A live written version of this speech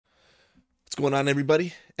going on,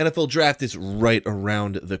 everybody? NFL draft is right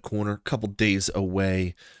around the corner, a couple days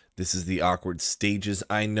away. This is the awkward stages.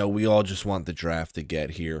 I know we all just want the draft to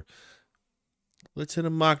get here. Let's hit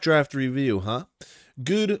a mock draft review, huh?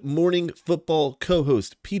 Good morning, football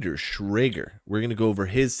co-host Peter Schrager. We're going to go over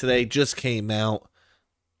his today. Just came out.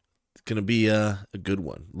 It's going to be a good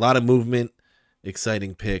one. A lot of movement,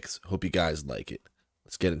 exciting picks. Hope you guys like it.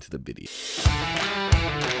 Let's get into the video.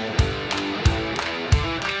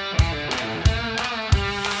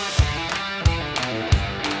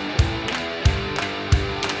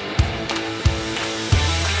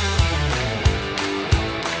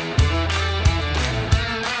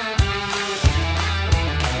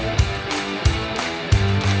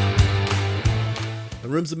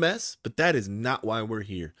 The room's a mess, but that is not why we're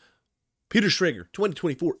here. Peter Schrager,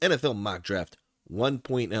 2024 NFL Mock Draft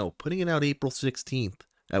 1.0, putting it out April 16th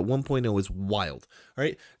at 1.0 is wild. All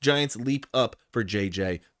right, Giants leap up for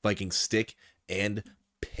JJ, Vikings stick and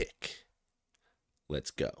pick.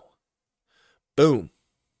 Let's go. Boom.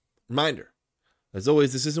 Reminder, as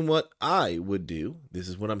always, this isn't what I would do. This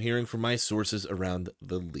is what I'm hearing from my sources around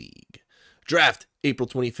the league. Draft, April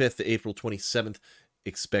 25th to April 27th.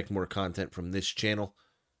 Expect more content from this channel.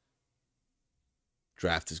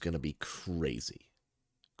 Draft is going to be crazy.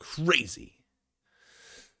 Crazy.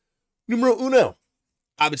 Numero uno.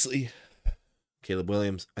 Obviously, Caleb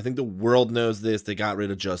Williams. I think the world knows this. They got rid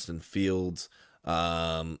of Justin Fields. It's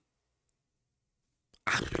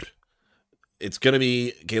going to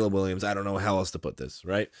be Caleb Williams. I don't know how else to put this,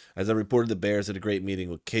 right? As I reported, the Bears had a great meeting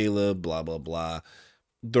with Caleb, blah, blah, blah.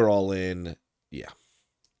 They're all in. Yeah.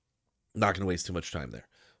 Not going to waste too much time there.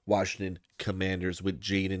 Washington Commanders with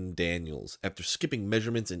Jaden Daniels. After skipping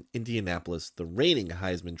measurements in Indianapolis, the reigning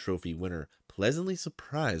Heisman Trophy winner pleasantly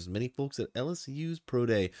surprised many folks at LSU's Pro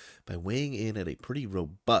Day by weighing in at a pretty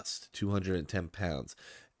robust 210 pounds.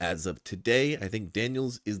 As of today, I think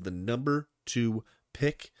Daniels is the number 2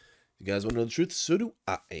 pick. You guys want to know the truth? So do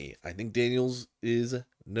I. I think Daniels is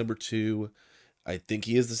number 2. I think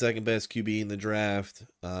he is the second best QB in the draft.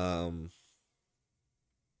 And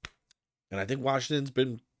I think Washington's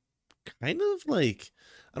been kind of like,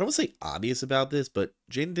 I don't want to say obvious about this, but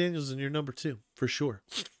Jaden Daniels is in your number 2, for sure.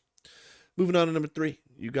 Moving on to number 3,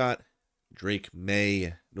 you got Drake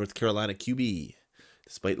May, North Carolina QB.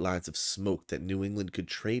 Despite lots of smoke that New England could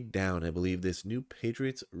trade down, I believe this new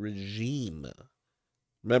Patriots regime,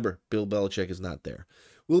 remember, Bill Belichick is not there,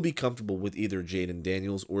 will be comfortable with either Jaden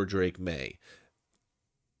Daniels or Drake May.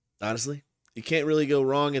 Honestly, you can't really go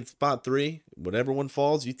wrong at spot 3. Whatever one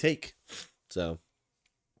falls, you take. So,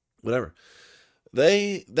 whatever.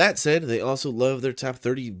 That said, they also love their top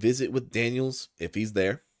 30 visit with Daniels, if he's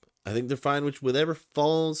there. I think they're fine with whatever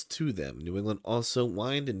falls to them. New England also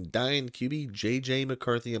wined and dined QB J.J.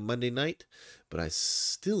 McCarthy on Monday night, but I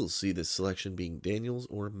still see this selection being Daniels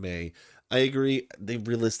or May. I agree, they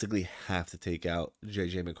realistically have to take out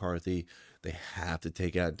J.J. McCarthy. They have to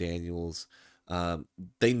take out Daniels.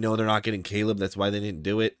 They know they're not getting Caleb. That's why they didn't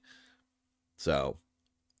do it. So,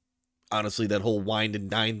 honestly, that whole wind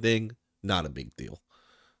and dine thing, not a big deal.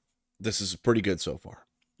 This is pretty good so far.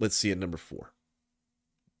 Let's see at number 4.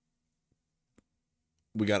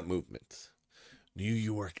 We got movement. New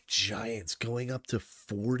York Giants going up to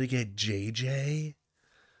 4 to get JJ.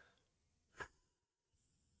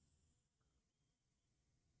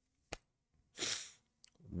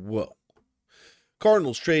 Whoa.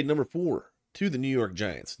 Cardinals trade number 4 to the New York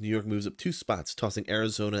Giants. New York moves up 2 spots, tossing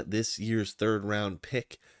Arizona this year's 3rd round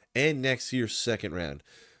pick and next year's 2nd round.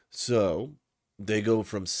 So they go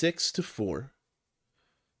from 6 to 4,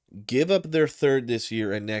 give up their 3rd this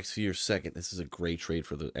year and next year's 2nd. This is a great trade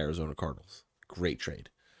for the Arizona Cardinals. Great trade.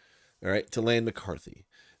 All right, to land McCarthy.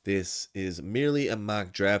 This is merely a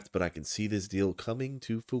mock draft, but I can see this deal coming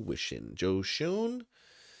to fruition. Joe Schoen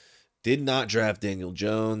did not draft Daniel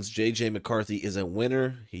Jones. J.J. McCarthy is a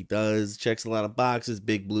winner. He checks a lot of boxes.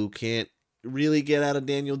 Big Blue can't really get out of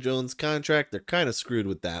Daniel Jones' contract. They're kind of screwed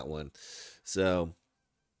with that one. So,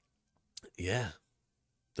 yeah.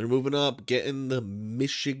 They're moving up, getting the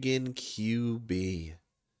Michigan QB.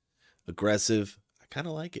 Aggressive. I kind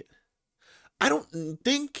of like it. I don't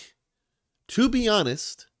think, to be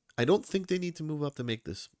honest, I don't think they need to move up to make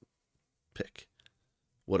this pick.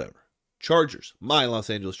 Whatever. Chargers. My Los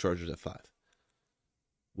Angeles Chargers at 5.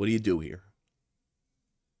 What do you do here?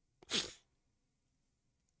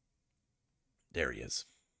 There he is.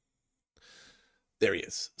 There he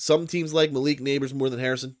is. Some teams like Malik Neighbors more than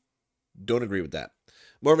Harrison. Don't agree with that.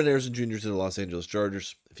 Marvin Harrison Jr. to the Los Angeles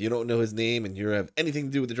Chargers. If you don't know his name and you have anything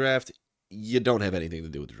to do with the draft, you don't have anything to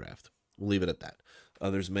do with the draft. We'll leave it at that.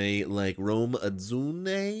 Others may like Rome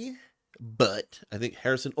Adzune, but I think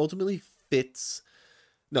Harrison ultimately fits.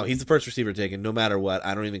 No, he's the first receiver taken no matter what.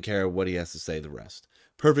 I don't even care what he has to say the rest.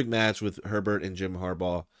 Perfect match with Herbert and Jim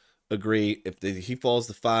Harbaugh. Agree. If he falls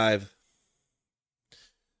to 5,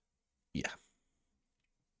 yeah.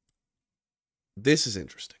 This is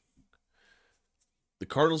interesting. The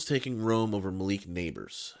Cardinals taking Rome over Malik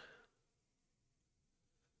Neighbors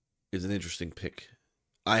is an interesting pick.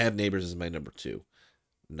 I have Neighbors as my number 2,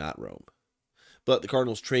 not Rome. But the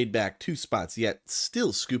Cardinals trade back 2 spots, yet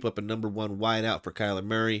still scoop up a number 1 wideout for Kyler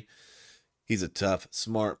Murray. He's a tough,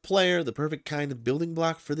 smart player, the perfect kind of building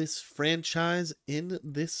block for this franchise in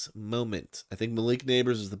this moment. I think Malik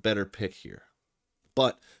Neighbors is the better pick here.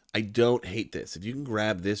 But I don't hate this. If you can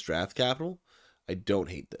grab this draft capital, I don't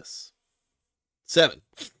hate this. 7.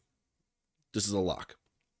 This is a lock.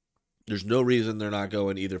 There's no reason they're not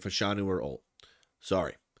going either Fashanu or Olt.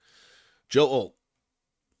 Sorry. Joe Olt.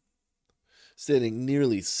 Standing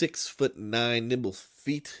nearly 6'9", nimble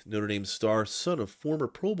feet, Notre Dame star, son of former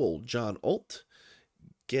Pro Bowl John Olt.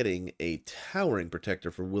 Getting a towering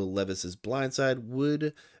protector for Will Levis's blindside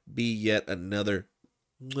would be yet another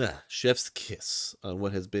chef's kiss on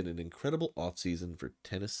what has been an incredible offseason for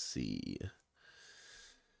Tennessee.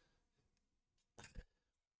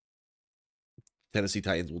 Tennessee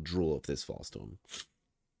Titans will drool if this falls to them.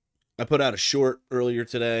 I put out a short earlier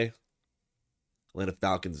today. Atlanta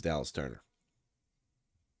Falcons, Dallas Turner.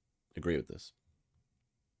 Agree with this.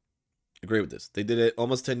 Agree with this. They did it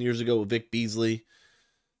almost 10 years ago with Vic Beasley.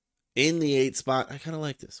 In the 8 spot, I kind of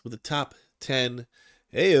like this. With a top 10.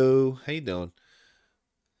 Heyo, how you doing?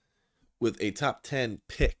 With a top 10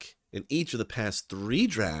 pick in each of the past 3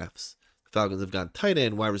 drafts, the Falcons have gone tight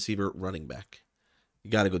end, wide receiver, running back.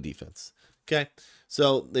 You got to go defense. Okay,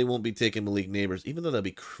 so they won't be taking Malik Neighbors, even though that'd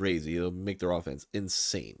be crazy. It'll make their offense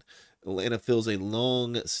insane. Atlanta fills a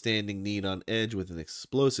long-standing need on edge with an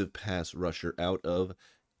explosive pass rusher out of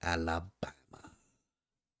Alabama.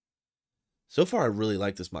 So far, I really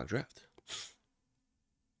like this mock draft.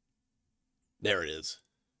 There it is.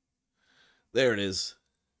 There it is.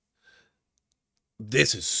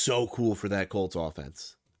 This is so cool for that Colts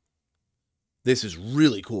offense. This is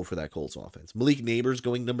really cool for that Colts offense. Malik Neighbors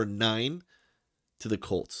going number 9 to the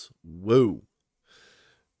Colts. Whoa.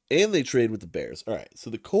 And they trade with the Bears. All right,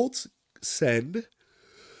 so the Colts send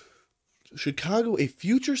Chicago a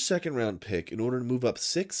future second-round pick in order to move up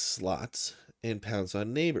 6 slots and pounce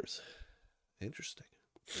on Neighbors. Interesting.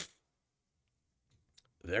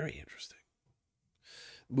 Very interesting.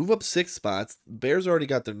 Move up 6 spots. Bears already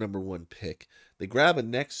got their number 1 pick. They grab a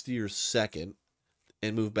next year's second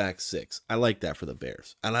and move back 6. I like that for the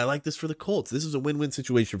Bears. And I like this for the Colts. This is a win-win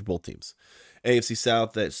situation for both teams. AFC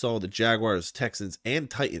South that saw the Jaguars, Texans, and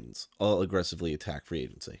Titans all aggressively attack free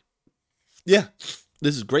agency. Yeah,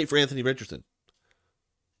 this is great for Anthony Richardson.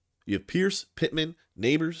 You have Pierce, Pittman,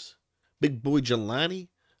 Neighbors, Big Boy Jelani.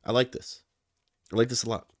 I like this. I like this a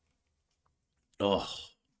lot. Oh.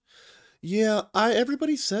 Yeah,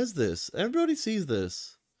 everybody says this. Everybody sees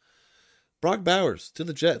this. Brock Bowers to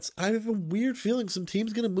the Jets. I have a weird feeling some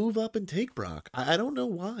team's going to move up and take Brock. I don't know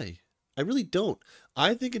why. I really don't.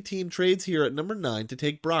 I think a team trades here at number 9 to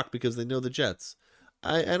take Brock because they know the Jets.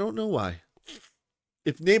 I don't know why.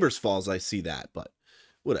 If Neighbors falls, I see that, but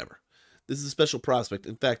whatever. This is a special prospect.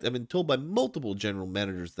 In fact, I've been told by multiple general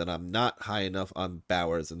managers that I'm not high enough on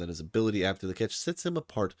Bowers and that his ability after the catch sets him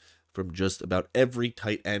apart from just about every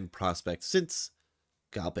tight end prospect since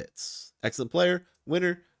Kyle Pitts. Excellent player,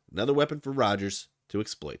 winner, another weapon for Rodgers to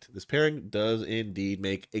exploit. This pairing does indeed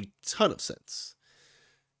make a ton of sense.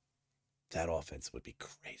 That offense would be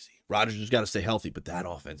crazy. Rodgers has got to stay healthy, but that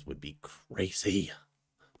offense would be crazy.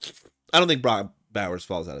 I don't think Brock Bowers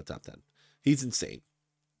falls out of top 10. He's insane.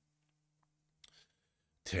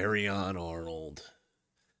 Terrion Arnold.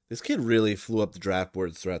 This kid really flew up the draft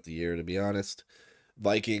boards throughout the year, to be honest.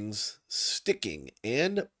 Vikings sticking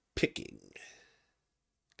and picking.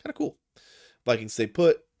 Kind of cool. Vikings stay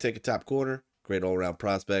put, take a top corner. Great all-around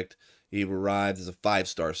prospect. He arrived as a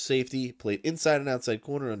 5-star safety. Played inside and outside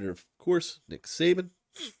corner under, of course, Nick Saban.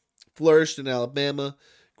 Flourished in Alabama.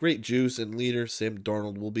 Great juice and leader. Sam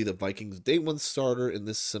Darnold will be the Vikings' day 1 starter in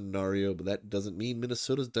this scenario, but that doesn't mean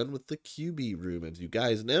Minnesota's done with the QB room. As you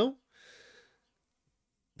guys know,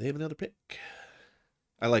 they have another pick.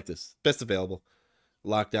 I like this. Best available.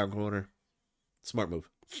 Lockdown corner. Smart move.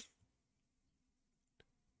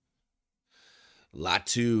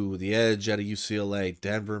 Latu, the edge out of UCLA.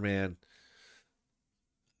 Denver, man.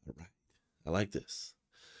 All right. I like this.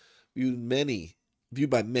 Viewed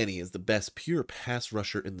by many as the best pure pass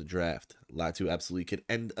rusher in the draft. Latu absolutely could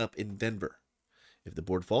end up in Denver. If the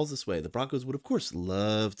board falls this way, the Broncos would, of course,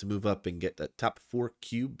 love to move up and get that top 4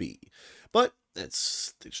 QB. But They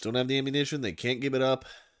just don't have the ammunition. They can't give it up.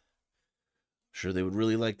 Sure, they would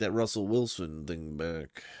really like that Russell Wilson thing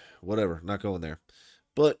back. Whatever, not going there.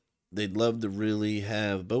 But they'd love to really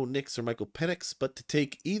have Bo Nix or Michael Penix, but to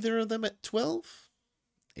take either of them at 12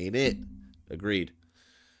 ain't it. Agreed.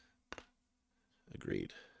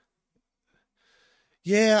 Agreed.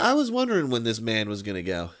 Yeah, I was wondering when this man was going to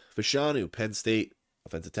go. Fashanu, Penn State,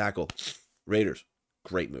 offensive tackle. Raiders,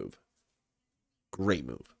 great move. Great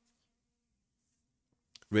move.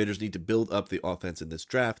 Raiders need to build up the offense in this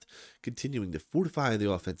draft. Continuing to fortify the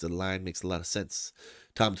offensive line makes a lot of sense.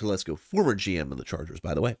 Tom Telesco, former GM of the Chargers,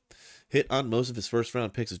 by the way, hit on most of his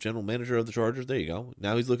first-round picks as general manager of the Chargers. There you go.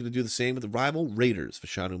 Now he's looking to do the same with the rival Raiders.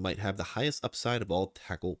 Fashanu might have the highest upside of all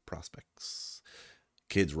tackle prospects.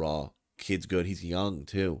 Kid's raw. Kid's good. He's young,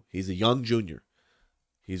 too. He's a young junior.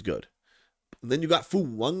 He's good. And then you got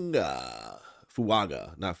Fuaga.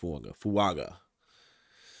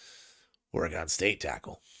 Oregon State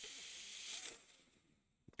tackle.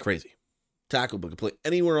 Crazy. Tackle, but can play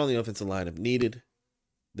anywhere on the offensive line if needed.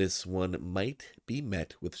 This one might be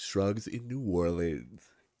met with shrugs in New Orleans.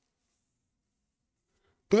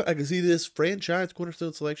 But I can see this franchise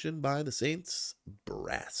cornerstone selection by the Saints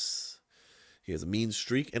brass. He has a mean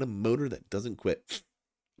streak and a motor that doesn't quit.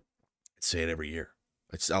 I say it every year.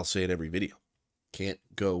 I'll say it every video. Can't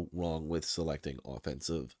go wrong with selecting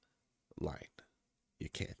offensive line. You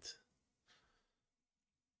can't.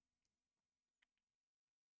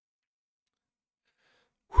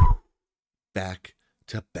 Back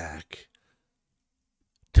to back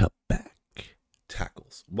to back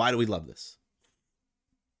tackles. Why do we love this?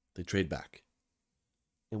 They trade back.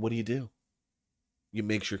 And what do? You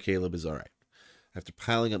make sure Caleb is all right. After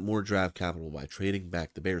piling up more draft capital by trading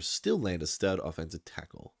back, the Bears still land a stud offensive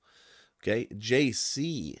tackle. Okay,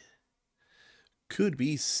 JC could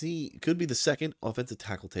be the second offensive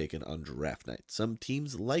tackle taken on draft night. Some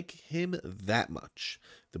teams like him that much.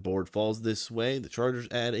 The board falls this way. The Chargers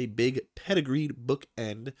add a big pedigreed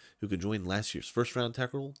bookend who could join last year's first-round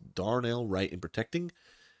tackle Darnell Wright in protecting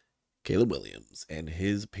Caleb Williams and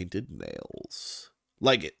his painted nails.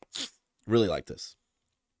 Like it. Really like this.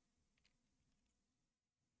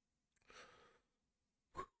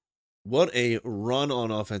 What a run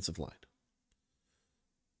on offensive line.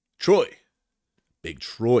 Troy. Big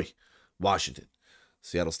Troy. Washington.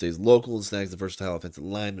 Seattle stays local and snags the versatile offensive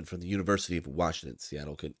lineman from the University of Washington.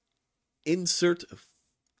 Seattle can insert,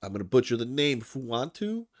 I'm going to butcher the name,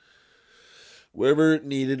 Fuantu, wherever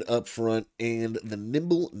needed up front, and the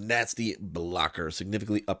nimble, nasty blocker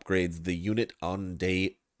significantly upgrades the unit on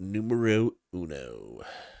day numero uno.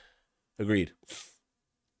 Agreed.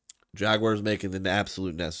 Jaguars making the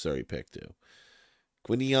absolute necessary pick, too.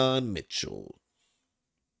 Quinion Mitchell.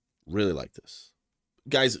 Really like this.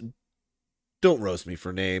 Guys, don't roast me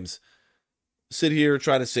for names. Sit here,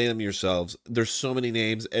 try to say them yourselves. There's so many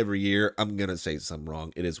names every year. I'm going to say something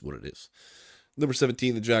wrong. It is what it is. Number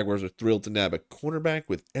 17, the Jaguars are thrilled to nab a cornerback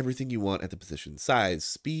with everything you want at the position. Size,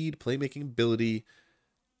 speed, playmaking ability,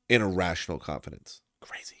 and irrational confidence.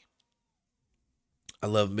 Crazy. I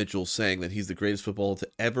love Mitchell saying that he's the greatest footballer to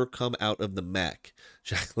ever come out of the MAC.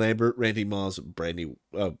 Jack Lambert, Randy Moss, Brandy,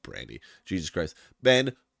 Jesus Christ.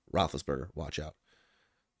 Ben Roethlisberger, watch out.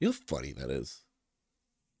 You know how funny that is?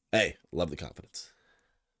 Hey, love the confidence.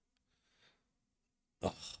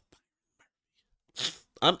 Oh.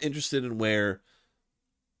 I'm interested in where...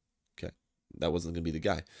 Okay, that wasn't going to be the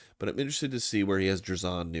guy. But I'm interested to see where he has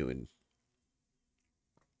Drazon Newton.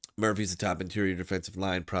 Murphy's the top interior defensive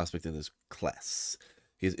line prospect in this class.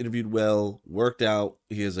 He has interviewed well, worked out.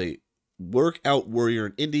 He is a workout warrior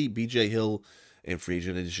in Indy. BJ Hill and free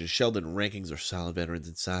agent addition Sheldon Rankings are solid veterans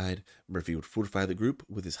inside. Murphy would fortify the group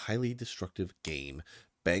with his highly destructive game.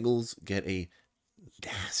 Bengals get a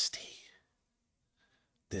nasty.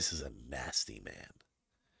 This is a nasty man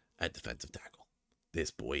at defensive tackle.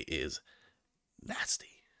 This boy is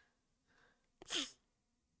nasty.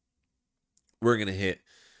 We're going to hit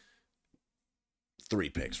 3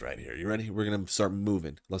 picks right here. You ready? We're going to start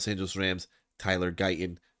moving. Los Angeles Rams, Tyler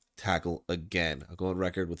Guyton, tackle again. I'll go on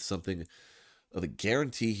record with something of a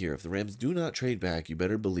guarantee here. If the Rams do not trade back, you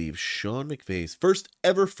better believe Sean McVay's first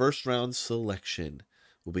ever first-round selection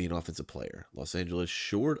will be an offensive player. Los Angeles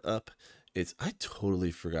shored up its... I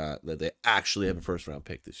totally forgot that they actually have a first-round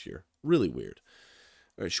pick this year. Really weird.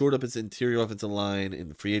 All right, shored up its interior offensive line in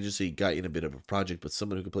the free agency, got in a bit of a project, but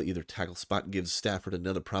someone who can play either tackle spot gives Stafford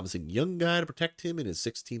another promising young guy to protect him in his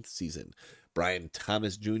 16th season. Brian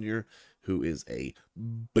Thomas Jr., who is a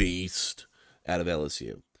beast out of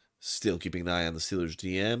LSU. Still keeping an eye on the Steelers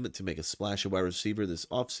GM to make a splash at wide receiver this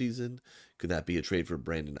offseason. Could that be a trade for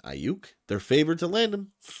Brandon Ayuk? They're favored to land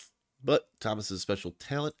him. But Thomas is a special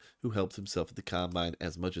talent who helped himself at the combine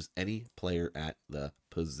as much as any player at the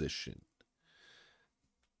position.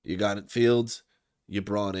 You got it, Fields. You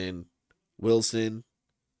brought in Wilson.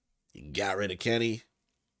 You got rid of Kenny.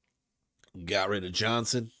 You got rid of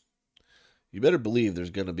Johnson. You better believe there's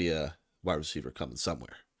going to be a wide receiver coming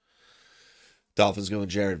somewhere. Dolphins going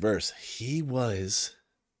Jared Verse. He was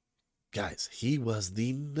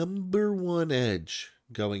the number one edge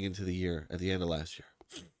going into the year at the end of last year.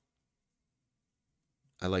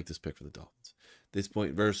 I like this pick for the Dolphins. At this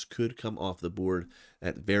point, Verse could come off the board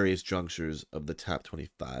at various junctures of the top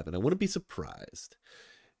 25, and I wouldn't be surprised.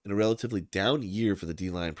 In a relatively down year for the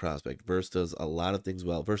D-line prospect, Verse does a lot of things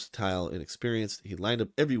well. Versatile and experienced, he lined up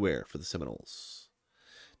everywhere for the Seminoles.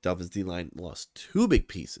 Dolphins D-line lost two big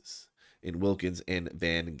pieces in Wilkins and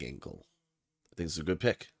Van Ginkel. I think this is a good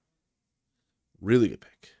pick. Really good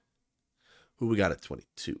pick. Who we got at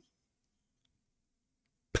 22?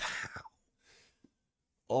 Pow.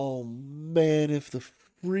 Oh, man, if the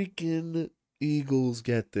freaking Eagles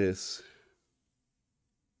get this.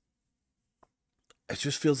 It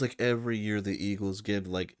just feels like every year the Eagles give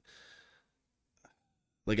like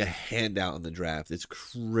a handout in the draft. It's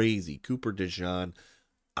crazy. Cooper DeJean,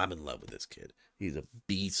 I'm in love with this kid. He's a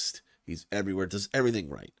beast. He's everywhere. Does everything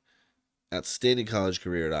right. Outstanding college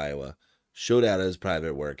career at Iowa. Showed out at his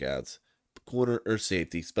private workouts. Corner or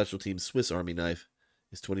safety. Special teams Swiss Army knife.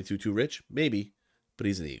 Is 22 too rich? Maybe. But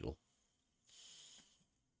he's an Eagle.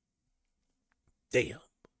 Damn.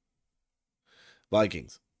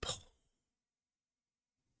 Vikings.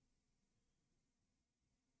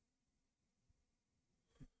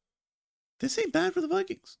 This ain't bad for the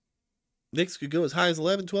Vikings. Knicks could go as high as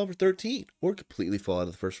 11, 12, or 13, or completely fall out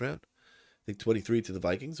of the first round. I think 23 to the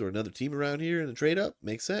Vikings or another team around here in the trade up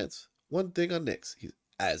makes sense. One thing on Knicks, he's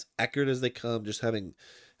as accurate as they come, just having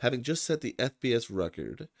just set the FBS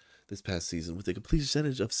record this past season with a complete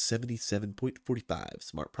percentage of 77.45.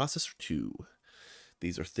 Smart processor 2.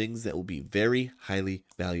 These are things that will be very highly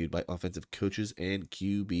valued by offensive coaches and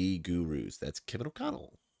QB gurus. That's Kevin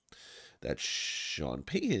O'Connell. That's Sean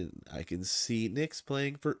Payton. I can see Knicks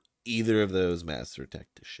playing for either of those master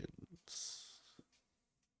tacticians.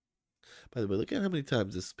 By the way, look at how many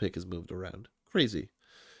times this pick has moved around. Crazy.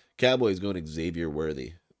 Cowboys going Xavier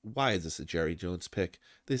Worthy. Why is this a Jerry Jones pick?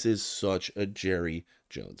 This is such a Jerry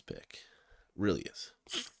Jones pick. Really is.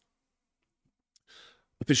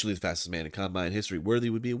 Officially the fastest man in combine history,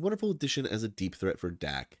 Worthy would be a wonderful addition as a deep threat for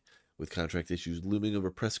Dak. With contract issues looming over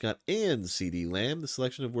Prescott and CeeDee Lamb, the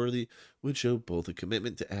selection of Worthy would show both a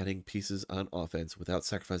commitment to adding pieces on offense without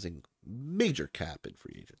sacrificing major cap in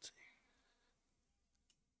free agency.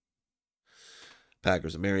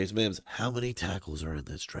 Packers and Marius Mims. How many tackles are in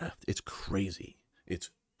this draft? It's crazy. It's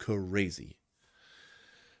crazy.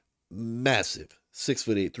 Massive.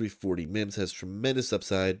 6'8", 340. Mims has tremendous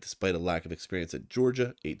upside despite a lack of experience at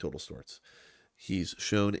Georgia. 8 total starts. He's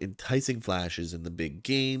shown enticing flashes in the big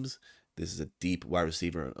games. This is a deep wide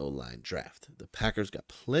receiver and O-line draft. The Packers got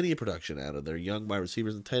plenty of production out of their young wide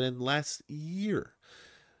receivers and tight end last year.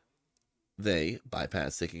 They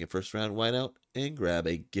bypass taking a first-round wideout and grab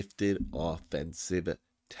a gifted offensive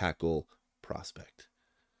tackle prospect.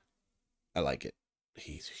 I like it.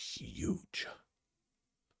 He's huge.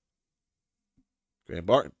 Graham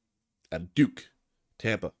Barton out of Duke,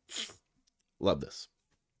 Tampa. Love this.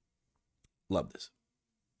 Love this.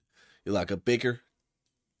 You lock up Baker.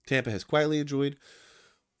 Tampa has quietly enjoyed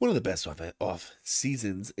one of the best off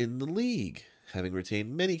seasons in the league. Having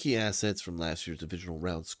retained many key assets from last year's divisional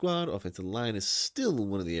round squad, offensive line is still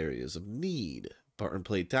one of the areas of need. Barton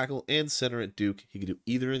played tackle and center at Duke. He could do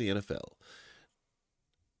either in the NFL.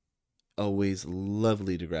 Always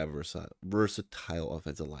lovely to grab a versatile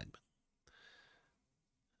offensive lineman.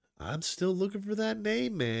 I'm still looking for that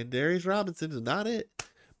name, man. Darius Robinson is not it.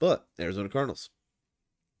 But Arizona Cardinals.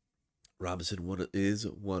 Robinson is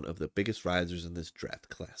one of the biggest risers in this draft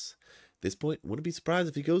class. At this point, wouldn't be surprised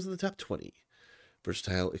if he goes in the top 20.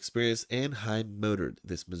 Versatile, experienced, and high-motored,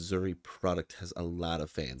 this Missouri product has a lot of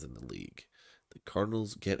fans in the league. The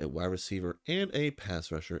Cardinals get a wide receiver and a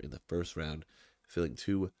pass rusher in the first round, filling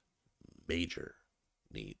 2 major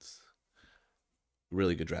needs.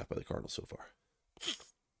 Really good draft by the Cardinals so far.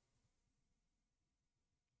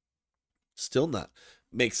 Still not.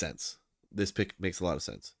 Makes sense. This pick makes a lot of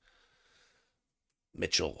sense.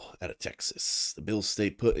 Mitchell out of Texas. The Bills stay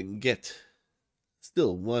put and get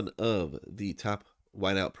still one of the top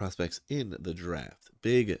wideout prospects in the draft.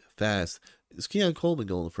 Big, fast. Is Keon Coleman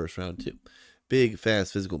going in the first round too? Big,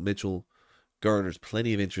 fast, physical Mitchell Garners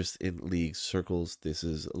plenty of interest in league circles. This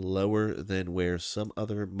is lower than where some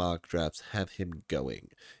other mock drafts have him going.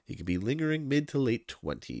 He could be lingering mid to late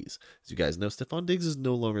 20s. As you guys know, Stephon Diggs is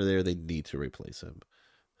no longer there. They need to replace him.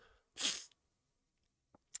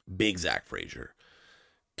 Big Zach Frazier.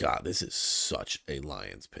 God, this is such a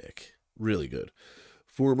Lions pick. Really good.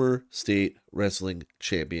 Former state wrestling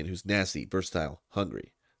champion who's nasty, versatile,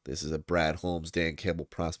 hungry. This is a Brad Holmes, Dan Campbell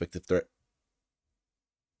prospect. If they're...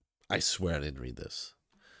 I swear I didn't read this.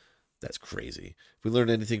 That's crazy. If we learned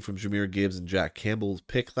anything from Jahmyr Gibbs and Jack Campbell's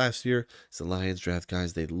pick last year, it's the Lions draft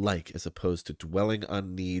guys they like as opposed to dwelling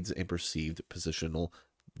on needs and perceived positional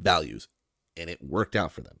values. And it worked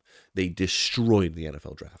out for them. They destroyed the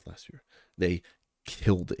NFL draft last year. They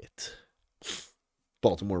killed it.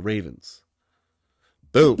 Baltimore Ravens.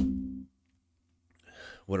 Boom.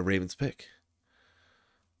 What a Ravens pick.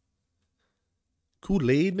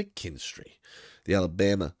 Kool-Aid McKinstry. The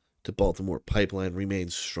Alabama to Baltimore pipeline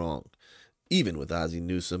remains strong, even with Ozzie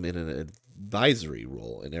Newsome in an advisory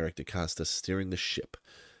role and Eric DeCosta steering the ship.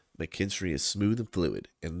 McKinstry is smooth and fluid,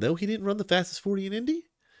 and though he didn't run the fastest 40 in Indy,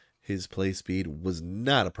 his play speed was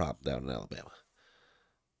not a problem down in Alabama.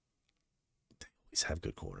 They always have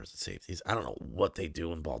good corners and safeties. I don't know what they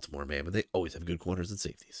do in Baltimore, man, but they always have good corners and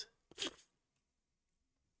safeties.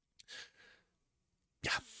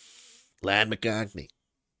 Yeah. Lad McConkey.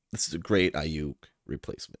 This is a great Ayuk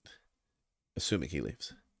replacement, assuming he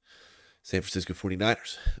leaves. San Francisco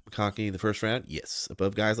 49ers. McConkey in the first round? Yes.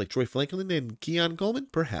 Above guys like Troy Franklin and Keon Coleman?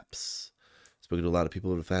 Perhaps. Spoken to a lot of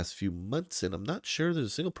people over the past few months, and I'm not sure there's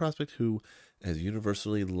a single prospect who is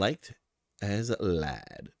universally liked as a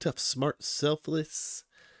lad. Tough, smart, selfless.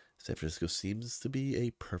 San Francisco seems to be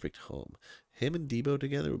a perfect home. Him and Debo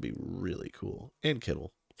together would be really cool. And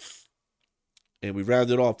Kittle. And we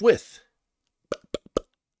rounded off with...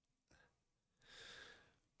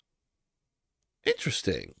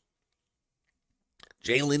 Interesting.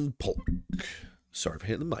 Jalen Polk. Sorry for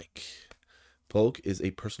hitting the mic. Polk is a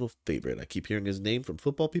personal favorite. I keep hearing his name from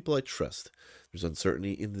football people I trust. There's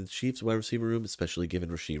uncertainty in the Chiefs' wide receiver room, especially given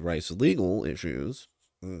Rashee Rice's legal issues.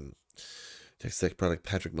 Texas Tech product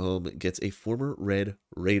Patrick Mahomes gets a former Red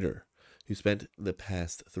Raider who spent the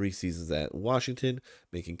past 3 seasons at Washington,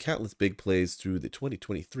 making countless big plays through the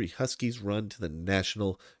 2023 Huskies' run to the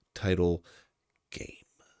national title game.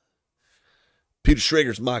 Peter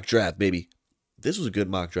Schrager's mock draft, baby. This was a good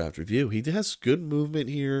mock draft review. He has good movement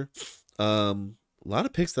here. A lot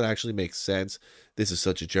of picks that actually make sense. This is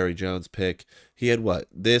such a Jerry Jones pick. He had what?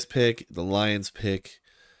 This pick, the Lions pick,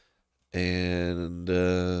 and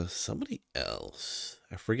somebody else.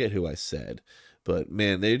 I forget who I said. But,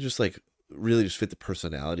 man, they just, like, really just fit the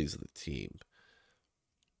personalities of the team.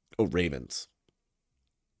 Oh, Ravens.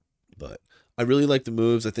 But I really like the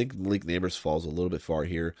moves. I think Malik Neighbors falls a little bit far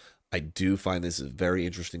here. I do find this a very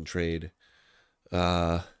interesting trade.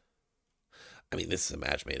 I mean, this is a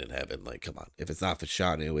match made in heaven. Like, come on. If it's not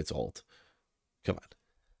Fashanu, it's Alt. Come on.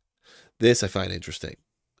 This I find interesting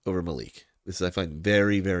over Malik. This I find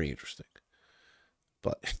very, very interesting.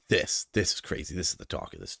 But this is crazy. This is the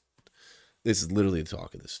talk of this. This is literally the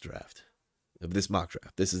talk of this draft. Of this mock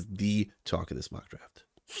draft. This is the talk of this mock draft.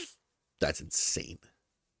 That's insane.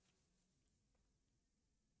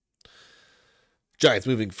 Giants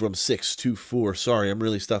moving from 6 to 4. Sorry, I'm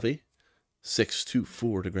really stuffy. 6 to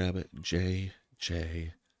 4 to grab it.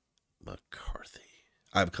 J.J. McCarthy.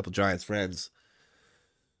 I have a couple Giants friends.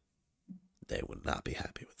 They would not be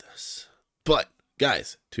happy with this. But,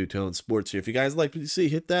 guys, Two Tone Sports here. If you guys like what you see,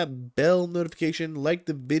 hit that bell notification. Like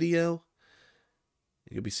the video.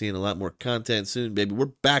 You'll be seeing a lot more content soon, baby. We're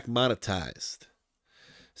back monetized.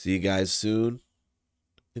 See you guys soon.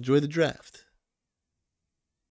 Enjoy the draft.